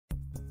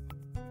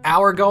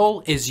Our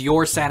goal is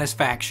your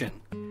satisfaction.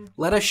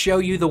 Let us show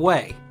you the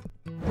way.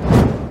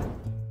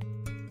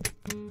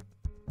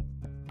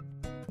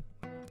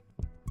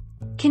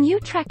 Can you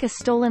track a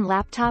stolen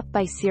laptop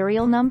by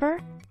serial number?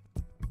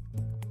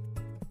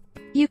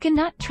 You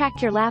cannot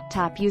track your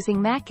laptop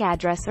using MAC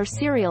address or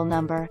serial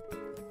number.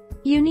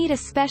 You need a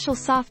special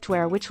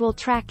software which will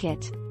track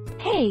it.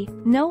 Hey,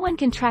 no one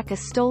can track a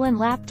stolen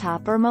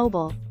laptop or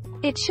mobile.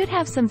 It should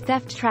have some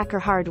theft tracker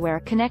hardware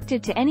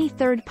connected to any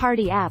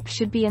third-party app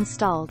should be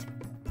installed.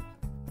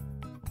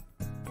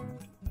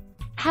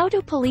 How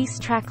do police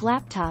track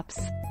laptops?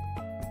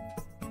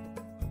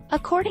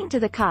 According to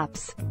the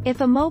cops,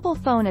 if a mobile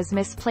phone is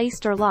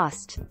misplaced or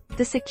lost,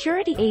 the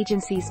security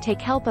agencies take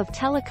help of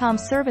telecom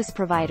service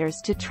providers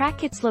to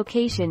track its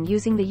location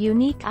using the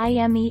unique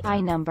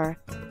IMEI number.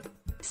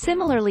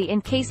 Similarly,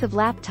 in case of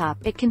laptop,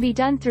 it can be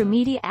done through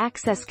Media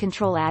Access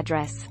Control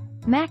Address,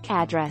 MAC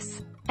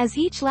address, as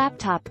each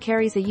laptop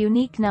carries a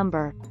unique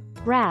number,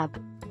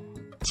 RAB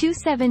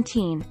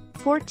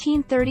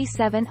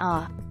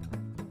 217-1437A.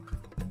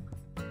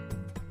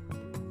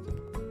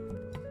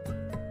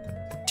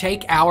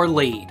 Take our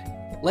lead.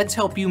 Let's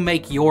help you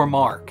make your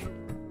mark.